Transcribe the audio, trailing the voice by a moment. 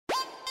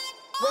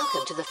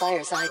Welcome to the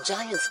Fireside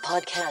Giants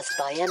podcast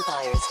by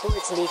Empire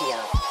Sports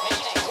Media.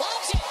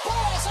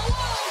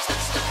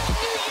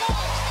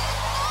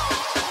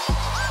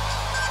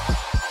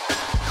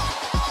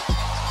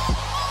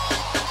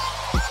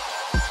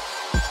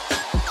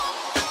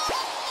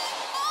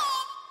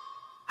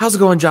 How's it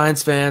going,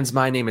 Giants fans?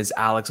 My name is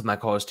Alex with my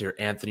co-host here,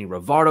 Anthony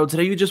Rivardo.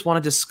 Today, we just want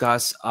to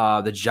discuss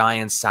the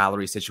Giants'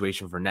 salary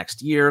situation for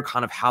next year,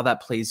 kind of how that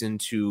plays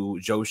into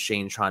Joe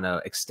Schoen trying to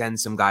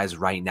extend some guys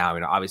right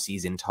now. Obviously,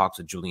 he's in talks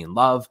with Julian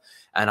Love,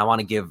 and I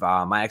want to give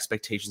my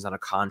expectations on a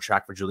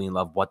contract for Julian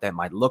Love, what that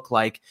might look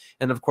like.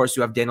 And of course,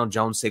 you have Daniel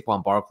Jones,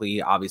 Saquon Barkley,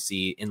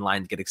 obviously in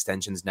line to get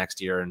extensions next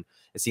year, and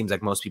it seems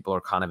like most people are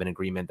kind of in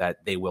agreement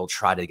that they will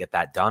try to get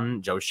that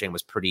done. Joe Schoen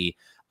was pretty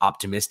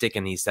optimistic,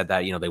 and he said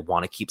that, they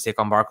want to keep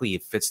Saquon Barkley. He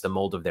fits the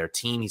mold of their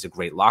team. He's a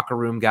great locker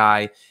room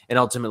guy, and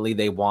ultimately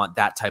they want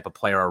that type of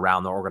player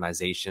around the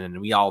organization,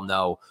 and we all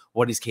know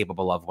what he's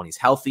capable of when he's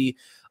healthy.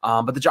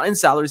 But the Giants'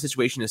 salary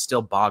situation is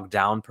still bogged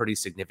down pretty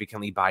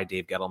significantly by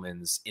Dave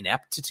Gettleman's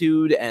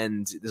ineptitude,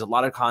 and there's a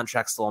lot of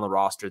contracts still on the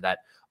roster that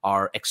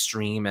are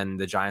extreme, and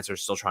the Giants are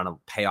still trying to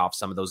pay off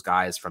some of those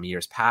guys from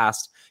years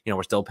past.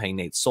 We're still paying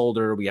Nate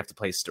Solder. We have to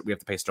pay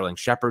Sterling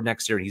Shepard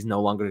next year, and he's no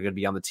longer going to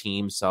be on the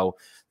team. So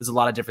there's a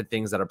lot of different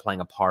things that are playing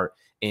a part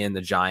in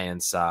the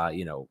Giants,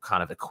 kind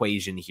of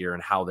equation here,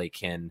 and how they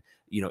can,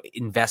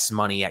 invest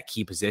money at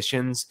key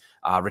positions,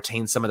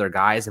 retain some of their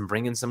guys, and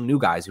bring in some new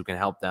guys who can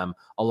help them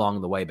along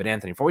the way. But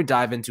Anthony, before we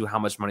dive into how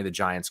much money the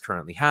Giants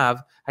currently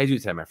have, how you do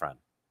today, my friend?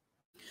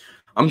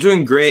 I'm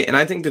doing great, and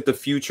I think that the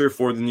future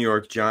for the New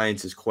York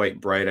Giants is quite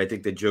bright. I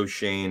think that Joe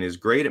Schoen is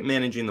great at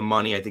managing the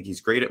money. I think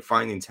he's great at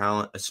finding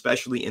talent,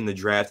 especially in the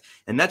draft,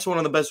 and that's one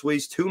of the best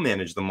ways to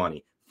manage the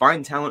money.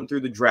 Find talent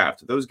through the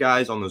draft. Those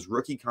guys on those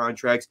rookie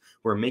contracts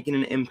who are making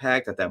an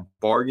impact at that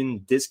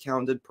bargain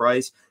discounted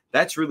price,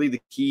 that's really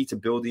the key to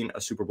building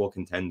a Super Bowl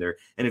contender.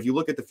 And if you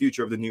look at the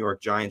future of the New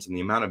York Giants and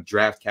the amount of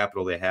draft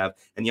capital they have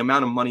and the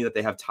amount of money that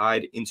they have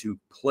tied into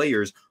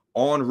players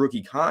on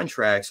rookie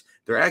contracts,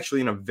 they're actually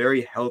in a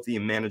very healthy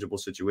and manageable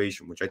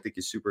situation, which I think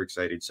is super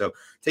exciting. So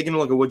taking a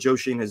look at what Joe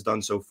Schoen has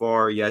done so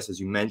far, yes, as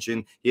you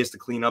mentioned, he has to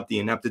clean up the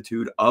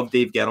ineptitude of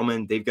Dave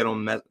Gettleman. Dave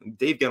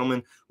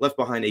Gettleman left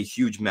behind a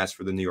huge mess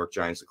for the New York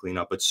Giants to clean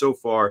up. But so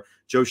far,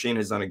 Joe Schoen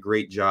has done a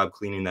great job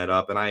cleaning that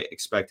up, and I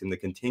expect him to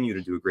continue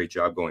to do a great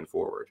job going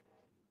forward.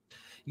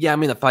 Yeah,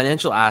 the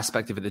financial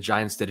aspect of it, the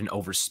Giants didn't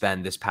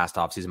overspend this past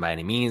offseason by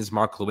any means.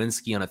 Mark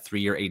Lewinsky on a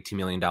 3-year, $18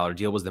 million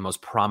deal was the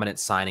most prominent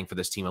signing for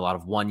this team. A lot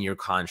of one-year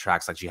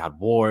contracts like Jihad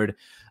Ward,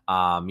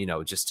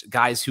 just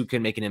guys who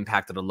can make an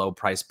impact at a low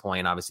price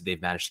point. Obviously,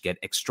 they've managed to get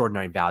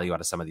extraordinary value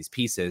out of some of these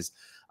pieces.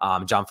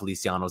 John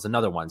Feliciano is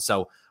another one.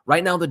 So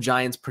right now, the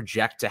Giants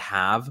project to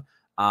have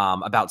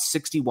about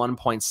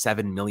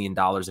 $61.7 million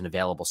in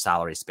available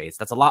salary space.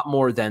 That's a lot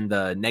more than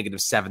the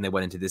 -7 they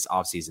went into this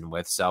offseason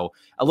with. So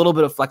a little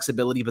bit of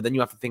flexibility, but then you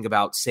have to think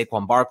about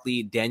Saquon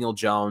Barkley, Daniel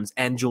Jones,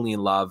 and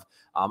Julian Love.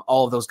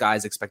 All of those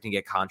guys expecting to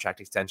get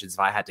contract extensions. If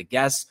I had to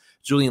guess,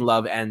 Julian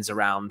Love ends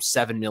around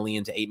 $7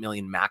 million to $8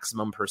 million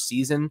maximum per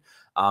season.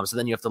 So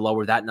then you have to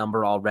lower that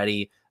number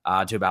already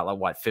to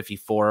about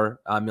 54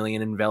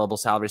 million in available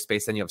salary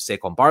space. Then you have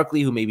Saquon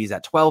Barkley, who maybe is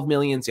at 12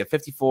 million. So you have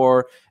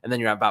 54, and then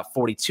you're at about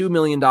 $42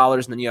 million.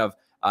 And then you have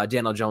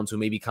Daniel Jones, who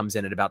maybe comes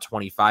in at about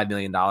 $25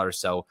 million.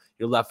 So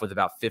you're left with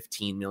about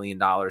 $15 million,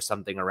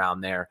 something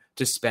around there,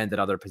 to spend at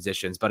other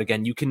positions. But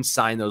again, you can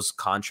sign those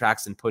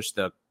contracts and push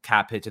the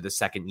cap hit to the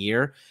second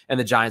year. And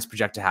the Giants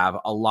project to have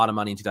a lot of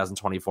money in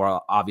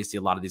 2024. Obviously,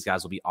 a lot of these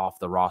guys will be off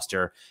the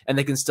roster, and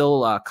they can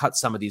still cut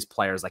some of these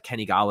players, like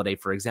Kenny Golladay,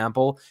 for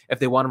example. If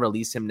they want to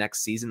release him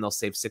next season, they'll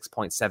save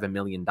 $6.7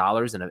 million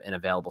in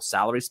available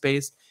salary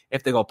space.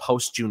 If they go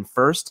post June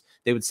 1st,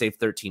 they would save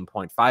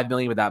 $13.5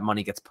 million, but that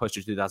money gets pushed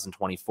to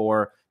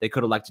 2024. They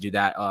could elect to do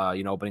that,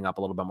 opening up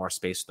a little bit more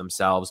space for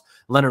themselves.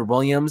 Leonard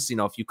Williams,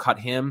 if you cut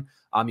him,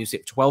 you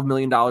save $12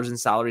 million in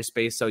salary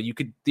space. So you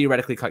could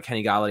theoretically cut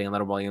Kenny Golladay and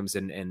Leonard Williams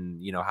and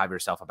have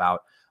yourself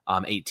about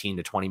 $18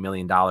 to $20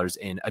 million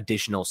in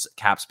additional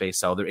cap space.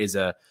 So there is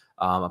a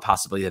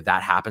possibility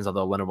that happens,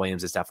 although Leonard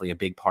Williams is definitely a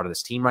big part of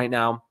this team right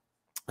now.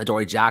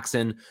 Adoree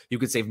Jackson, you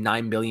could save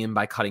 $9 million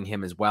by cutting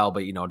him as well.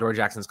 But, Adoree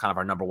Jackson is kind of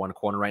our number one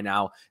corner right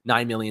now.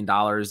 $9 million.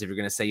 If you're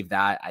going to save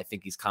that, I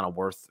think he's kind of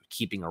worth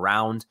keeping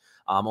around.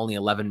 Only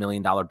 $11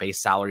 million base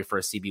salary for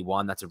a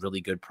CB1. That's a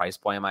really good price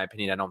point, in my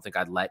opinion. I don't think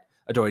I'd let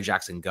Adoree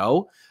Jackson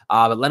go.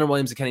 But Leonard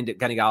Williams and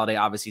Kenny Golladay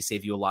obviously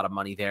save you a lot of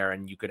money there,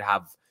 and you could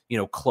have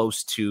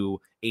close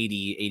to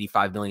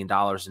 $85 million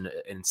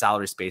in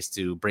salary space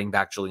to bring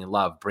back Julian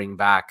Love, bring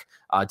back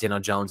Daniel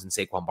Jones and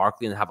Saquon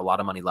Barkley, and have a lot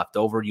of money left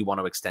over. You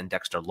want to extend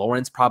Dexter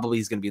Lawrence. Probably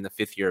he's going to be in the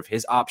 5th year of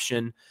his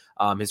option,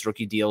 his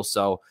rookie deal.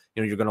 So,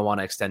 you're going to want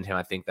to extend him.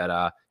 I think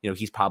that,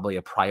 he's probably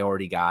a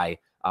priority guy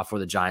for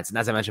the Giants. And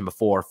as I mentioned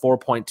before,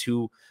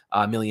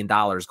 $4.2 million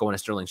going to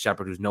Sterling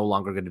Shepard, who's no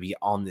longer going to be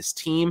on this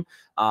team.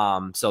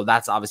 So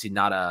that's obviously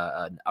not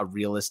a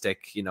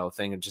realistic,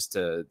 thing just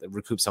to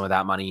recoup some of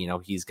that money.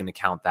 He's going to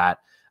count that,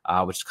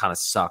 which kind of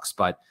sucks.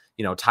 But,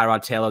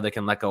 Tyrod Taylor, they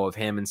can let go of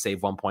him and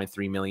save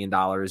 $1.3 million.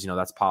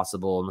 That's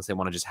possible unless they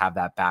want to just have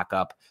that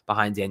backup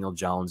behind Daniel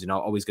Jones.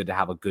 Always good to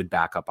have a good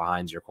backup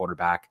behind your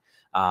quarterback.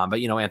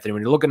 But Anthony,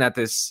 when you're looking at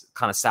this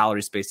kind of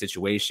salary space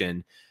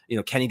situation,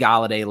 Kenny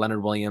Golladay,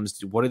 Leonard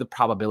Williams, what are the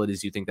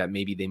probabilities you think that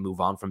maybe they move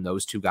on from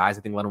those two guys?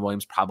 I think Leonard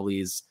Williams probably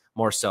is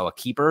more so a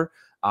keeper.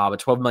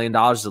 But $12 million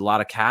is a lot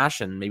of cash,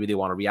 and maybe they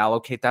want to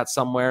reallocate that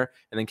somewhere.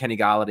 And then Kenny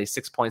Golladay,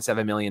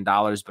 $6.7 million,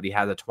 but he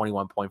has a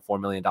 $21.4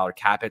 million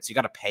cap hit. So you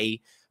got to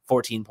pay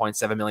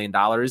 $14.7 million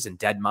in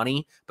dead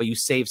money, but you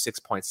save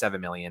 $6.7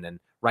 million. And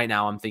right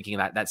now I'm thinking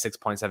that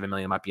 $6.7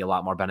 million might be a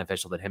lot more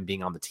beneficial than him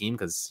being on the team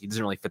because he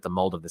doesn't really fit the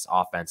mold of this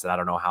offense. And I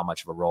don't know how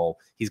much of a role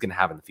he's going to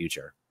have in the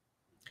future.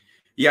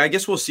 Yeah, I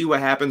guess we'll see what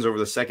happens over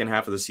the second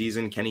half of the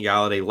season. Kenny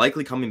Golladay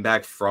likely coming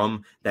back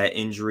from that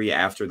injury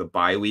after the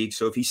bye week.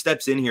 So if he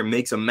steps in here,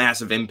 makes a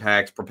massive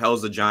impact,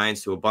 propels the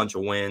Giants to a bunch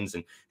of wins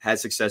and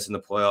has success in the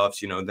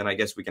playoffs, then I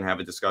guess we can have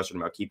a discussion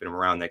about keeping him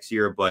around next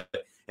year. But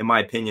in my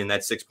opinion,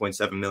 that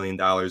 $6.7 million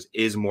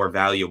is more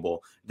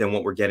valuable than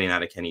what we're getting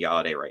out of Kenny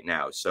Golladay right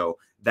now. So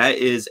that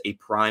is a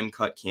prime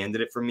cut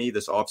candidate for me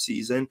this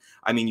offseason.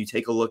 I mean, you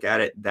take a look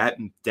at it, that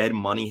dead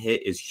money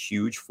hit is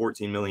huge,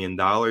 $14 million.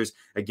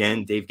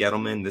 Again, Dave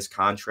Gettleman, this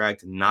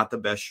contract, not the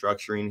best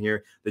structuring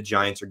here. The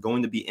Giants are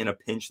going to be in a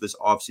pinch this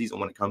offseason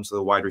when it comes to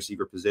the wide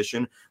receiver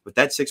position. With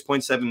that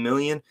 $6.7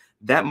 million,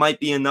 that might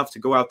be enough to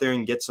go out there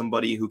and get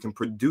somebody who can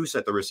produce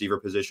at the receiver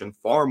position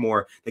far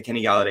more than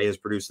Kenny Golladay has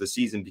produced this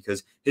season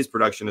because his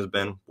production has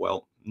been,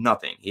 well,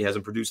 nothing. He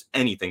hasn't produced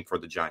anything for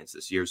the Giants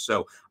this year.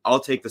 So I'll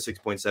take the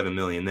 $6.7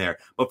 million there.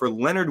 But for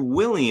Leonard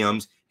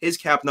Williams, his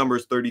cap number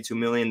is $32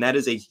 million. That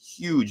is a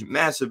huge,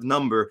 massive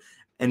number.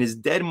 And his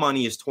dead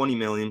money is $20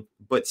 million.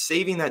 But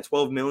saving that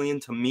 $12 million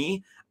to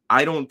me,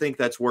 I don't think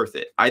that's worth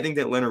it. I think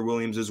that Leonard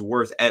Williams is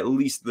worth at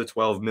least the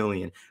 $12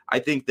 million. I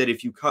think that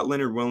if you cut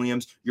Leonard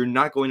Williams, you're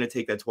not going to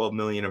take that $12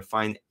 million and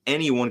find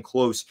anyone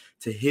close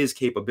to his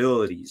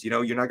capabilities.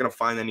 You're not going to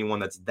find anyone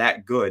that's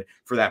that good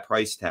for that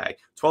price tag.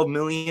 $12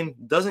 million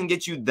doesn't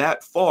get you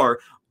that far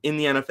in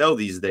the NFL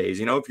these days.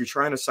 If you're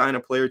trying to sign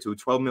a player to a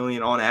 $12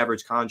 million on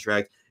average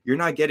contract, you're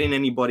not getting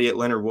anybody at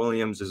Leonard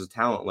Williams as a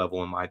talent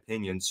level, in my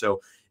opinion.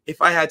 So if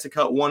I had to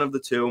cut one of the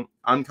two,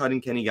 I'm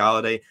cutting Kenny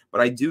Golladay,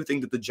 but I do think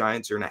that the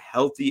Giants are in a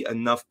healthy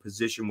enough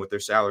position with their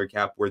salary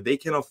cap where they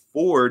can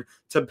afford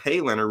to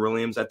pay Leonard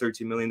Williams that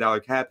 $13 million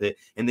cap hit,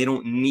 and they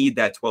don't need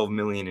that $12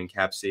 million in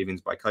cap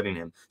savings by cutting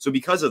him. So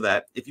because of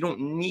that, if you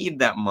don't need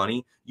that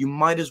money, you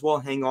might as well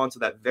hang on to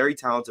that very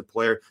talented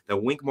player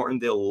that Wink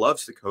Martindale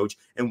loves to coach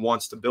and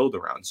wants to build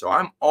around. So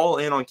I'm all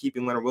in on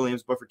keeping Leonard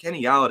Williams, but for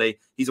Kenny Golladay,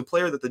 he's a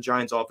player that the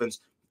Giants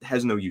offense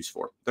has no use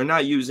for. They're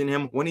not using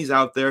him. When he's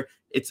out there,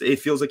 it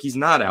feels like he's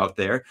not out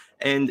there,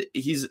 and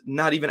he's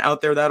not even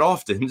out there that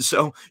often.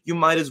 So you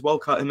might as well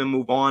cut him and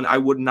move on. I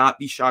would not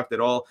be shocked at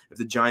all if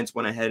the Giants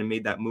went ahead and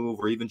made that move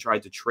or even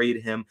tried to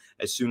trade him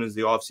as soon as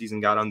the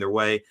offseason got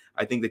underway.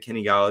 I think that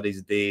Kenny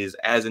Galladay's days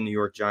as a New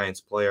York Giants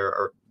player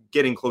are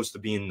getting close to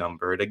being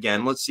numbered.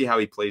 Again, let's see how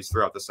he plays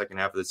throughout the second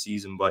half of the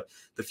season, but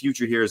the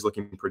future here is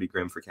looking pretty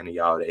grim for Kenny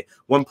Golladay.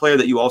 One player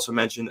that you also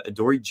mentioned,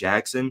 Adoree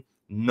Jackson,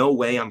 no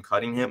way I'm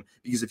cutting him,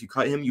 because if you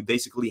cut him, you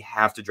basically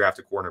have to draft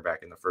a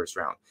cornerback in the first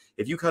round.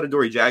 If you cut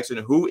Adoree Jackson,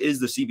 who is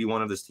the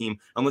CB1 of this team,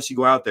 unless you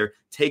go out there,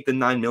 take the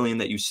 $9 million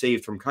that you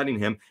saved from cutting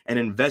him and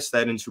invest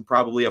that into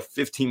probably a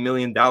 $15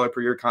 million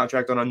per year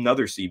contract on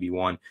another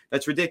CB1.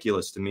 That's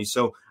ridiculous to me.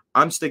 So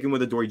I'm sticking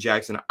with Adoree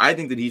Jackson. I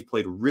think that he's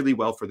played really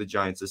well for the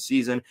Giants this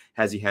season.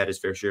 Has he had his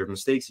fair share of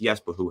mistakes? Yes,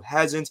 but who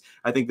hasn't?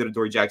 I think that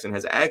Adoree Jackson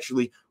has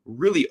actually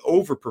really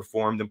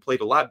overperformed and played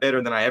a lot better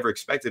than I ever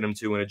expected him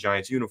to in a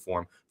Giants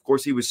uniform. Of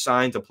course, he was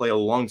signed to play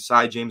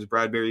alongside James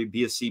Bradbury,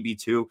 be a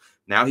CB2.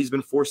 Now he's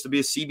been forced to be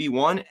a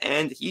CB1,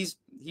 and he's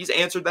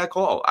answered that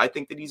call. I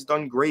think that he's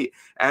done great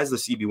as the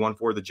CB1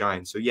 for the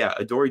Giants. So yeah,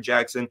 Adoree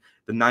Jackson,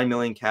 the $9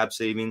 million cap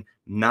saving,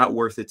 not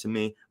worth it to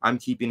me. I'm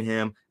keeping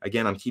him.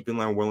 Again, I'm keeping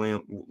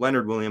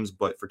Leonard Williams,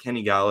 but for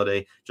Kenny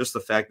Golladay, just the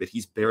fact that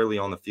he's barely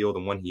on the field,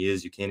 and when he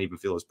is, you can't even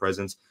feel his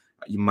presence,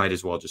 you might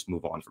as well just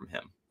move on from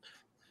him.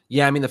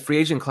 Yeah, I mean, the free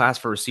agent class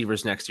for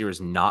receivers next year is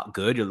not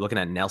good. You're looking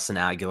at Nelson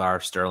Aguilar,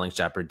 Sterling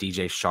Shepard,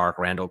 DJ Shark,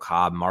 Randall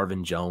Cobb,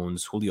 Marvin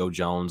Jones, Julio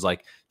Jones,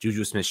 like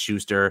Juju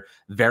Smith-Schuster,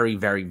 very,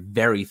 very,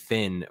 very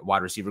thin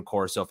wide receiver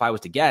core. So if I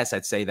was to guess,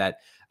 I'd say that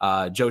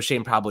Joe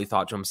Schoen probably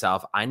thought to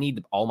himself, I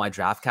need all my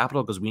draft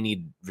capital because we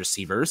need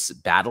receivers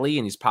badly.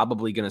 And he's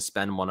probably going to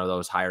spend one of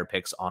those higher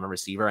picks on a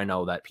receiver. I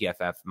know that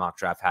PFF mock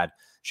draft had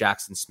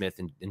Jackson Smith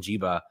and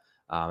Njigba.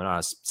 I don't know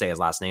how to say his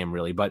last name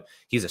really, but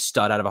he's a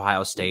stud out of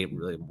Ohio State,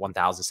 really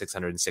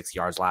 1,606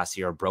 yards last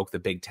year, broke the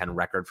Big Ten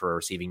record for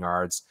receiving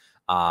yards,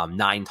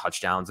 9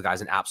 touchdowns. The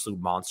guy's an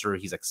absolute monster.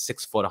 He's like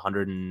 6 foot,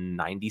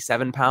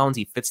 197 pounds.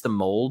 He fits the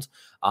mold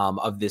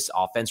of this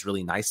offense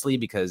really nicely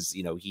because,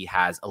 he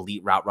has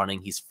elite route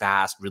running. He's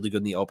fast, really good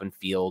in the open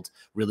field,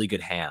 really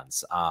good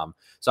hands.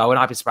 So I would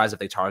not be surprised if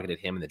they targeted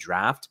him in the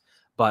draft.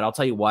 But I'll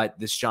tell you what,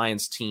 this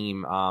Giants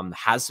team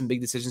has some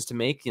big decisions to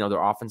make. You know,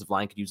 their offensive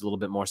line could use a little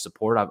bit more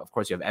support. Of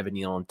course, you have Evan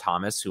Neal and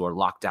Thomas, who are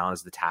locked down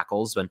as the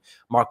tackles, and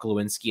Mark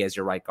Lewinsky as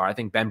your right guard. I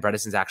think Ben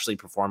Bredesen's actually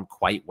performed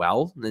quite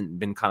well and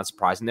been kind of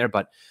surprising there.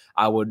 But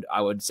I would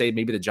say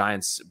maybe the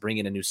Giants bring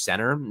in a new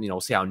center. You know,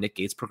 we'll see how Nick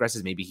Gates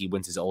progresses. Maybe he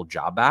wins his old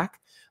job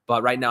back.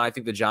 But right now, I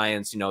think the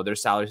Giants, you know, their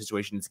salary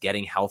situation is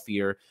getting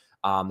healthier.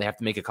 They have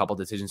to make a couple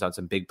decisions on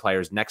some big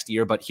players next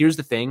year. But here's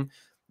the thing.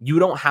 You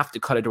don't have to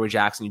cut Adoree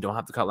Jackson. You don't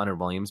have to cut Leonard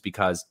Williams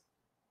because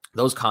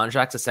those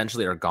contracts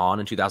essentially are gone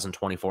in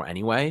 2024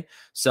 anyway.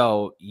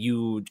 So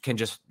you can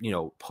just, you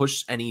know,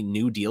 push any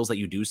new deals that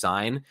you do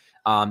sign.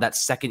 That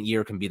second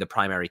year can be the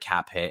primary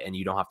cap hit, and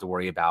you don't have to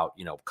worry about,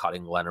 you know,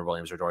 cutting Leonard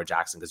Williams or Adoree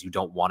Jackson because you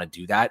don't want to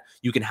do that.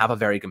 You can have a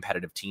very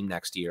competitive team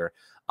next year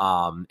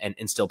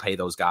and still pay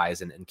those guys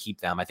and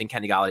keep them. I think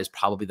Kenny Golladay is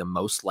probably the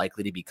most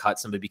likely to be cut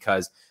simply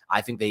because I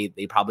think they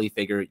probably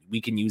figure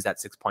we can use that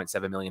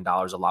 $6.7 million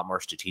a lot more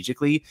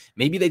strategically.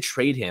 Maybe they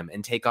trade him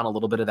and take on a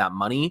little bit of that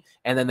money,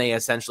 and then they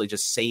essentially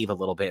just save a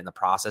little bit in the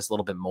process, a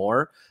little bit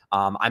more.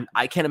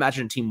 I can't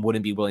imagine a team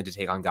wouldn't be willing to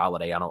take on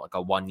Golladay on like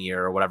a 1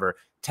 year or whatever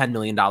 $10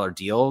 million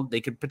deal. They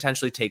could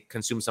potentially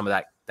consume some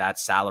of that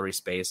salary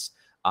space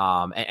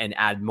and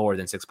add more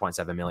than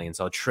 6.7 million.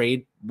 So a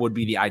trade would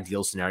be the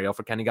ideal scenario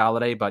for Kenny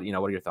Golladay. But, you know,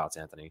 what are your thoughts,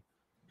 Anthony?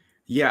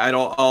 Yeah, and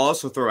I'll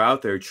also throw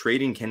out there,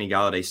 trading Kenny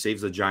Golladay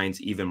saves the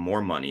Giants even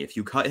more money. If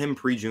you cut him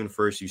pre-June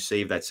 1st, you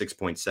save that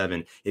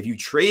 6.7. If you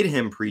trade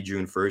him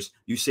pre-June 1st,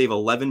 you save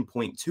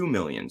 11.2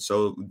 million.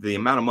 So the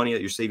amount of money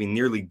that you're saving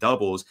nearly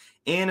doubles.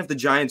 And if the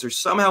Giants are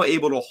somehow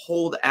able to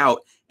hold out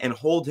and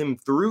hold him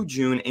through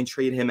June and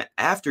trade him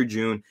after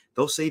June,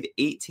 they'll save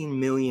 $18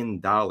 million.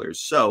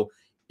 So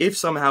if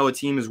somehow a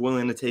team is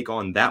willing to take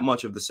on that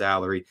much of the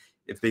salary,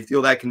 if they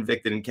feel that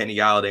convicted in Kenny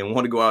Golladay and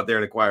want to go out there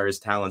and acquire his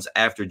talents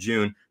after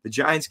June, the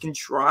Giants can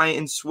try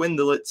and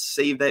swindle it,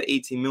 save that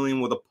 $18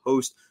 million with a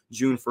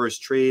post-June 1st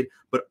trade.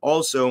 But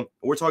also,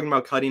 we're talking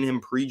about cutting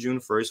him pre-June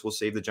 1st will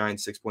save the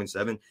Giants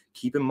 6.7.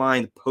 Keep in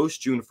mind,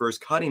 post-June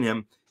 1st, cutting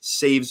him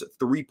saves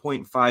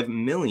 $3.5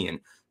 million.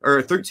 Or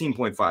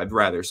 13.5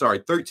 rather, sorry,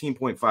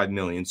 13.5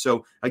 million.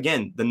 So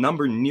again, the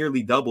number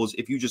nearly doubles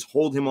if you just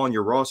hold him on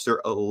your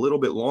roster a little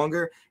bit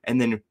longer and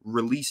then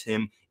release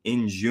him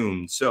in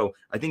June. So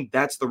I think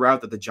that's the route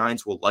that the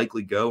Giants will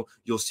likely go.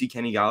 You'll see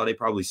Kenny Golladay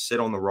probably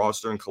sit on the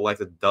roster and collect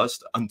the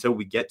dust until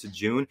we get to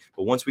June.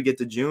 But once we get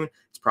to June,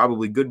 it's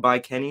probably goodbye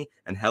Kenny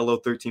and hello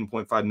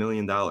 $13.5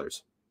 million.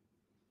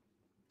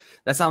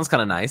 That sounds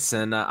kind of nice,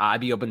 and I'd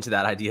be open to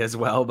that idea as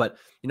well. But,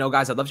 you know,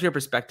 guys, I'd love to hear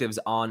perspectives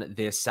on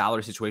this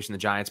salary situation. The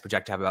Giants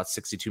project to have about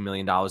 $62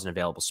 million in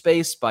available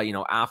space. But, you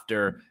know,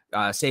 after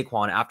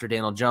Saquon, after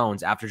Daniel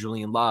Jones, after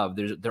Julian Love,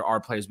 there are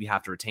players we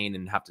have to retain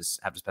and have to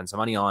spend some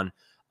money on.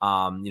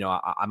 You know,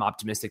 I'm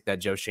optimistic that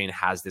Joe Schoen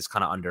has this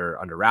kind of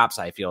under wraps.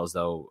 I feel as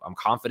though I'm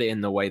confident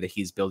in the way that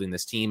he's building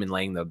this team and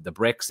laying the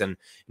bricks. And, you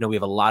know, we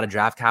have a lot of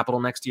draft capital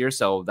next year,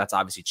 so that's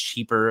obviously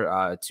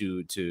cheaper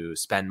to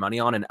spend money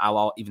on. And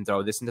I'll even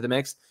throw this into the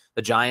mix.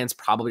 The Giants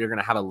probably are going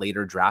to have a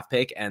later draft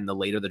pick, and the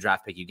later the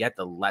draft pick you get,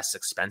 the less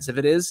expensive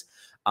it is.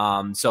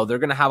 So they're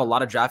going to have a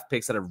lot of draft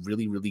picks at a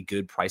really, really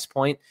good price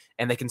point,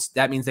 and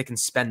that means they can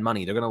spend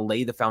money. They're going to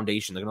lay the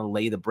foundation. They're going to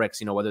lay the bricks,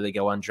 you know, whether they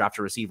go and draft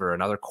a receiver,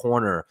 another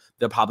corner,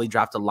 they'll probably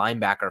draft a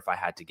linebacker. If I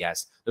had to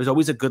guess, there's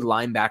always a good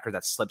linebacker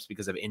that slips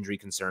because of injury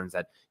concerns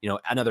that, you know,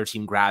 another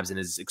team grabs and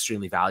is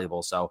extremely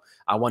valuable. So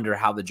I wonder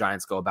how the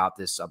Giants go about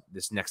this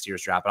next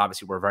year's draft. But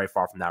obviously we're very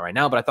far from that right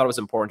now, but I thought it was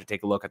important to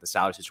take a look at the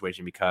salary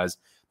situation because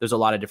there's a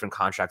lot of different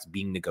contracts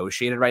being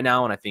negotiated right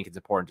now. And I think it's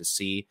important to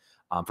see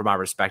from our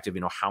perspective,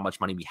 you know, how much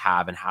money we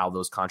have and how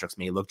those contracts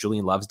may look.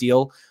 Julian Love's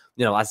deal,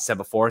 you know, as I said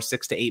before,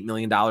 $6 to $8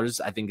 million,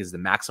 I think is the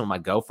maximum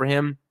I'd go for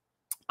him.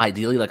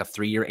 Ideally, like a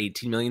 3-year,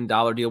 $18 million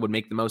deal would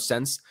make the most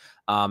sense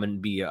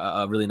and be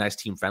a really nice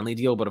team-friendly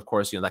deal. But of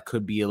course, you know, that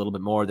could be a little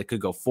bit more. They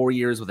could go 4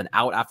 years with an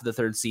out after the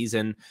third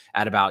season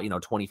at about, you know,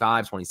 $25,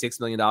 $26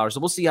 million. So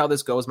we'll see how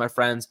this goes, my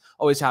friends.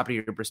 Always happy to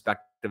hear your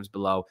perspectives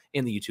below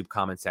in the YouTube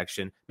comment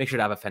section. Make sure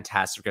to have a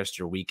fantastic rest of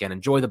your weekend.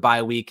 Enjoy the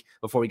bye week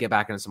before we get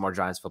back into some more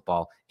Giants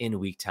football in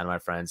week 10, my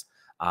friends.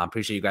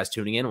 Appreciate you guys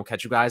tuning in. We'll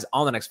catch you guys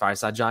on the next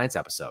Fireside Giants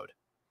episode.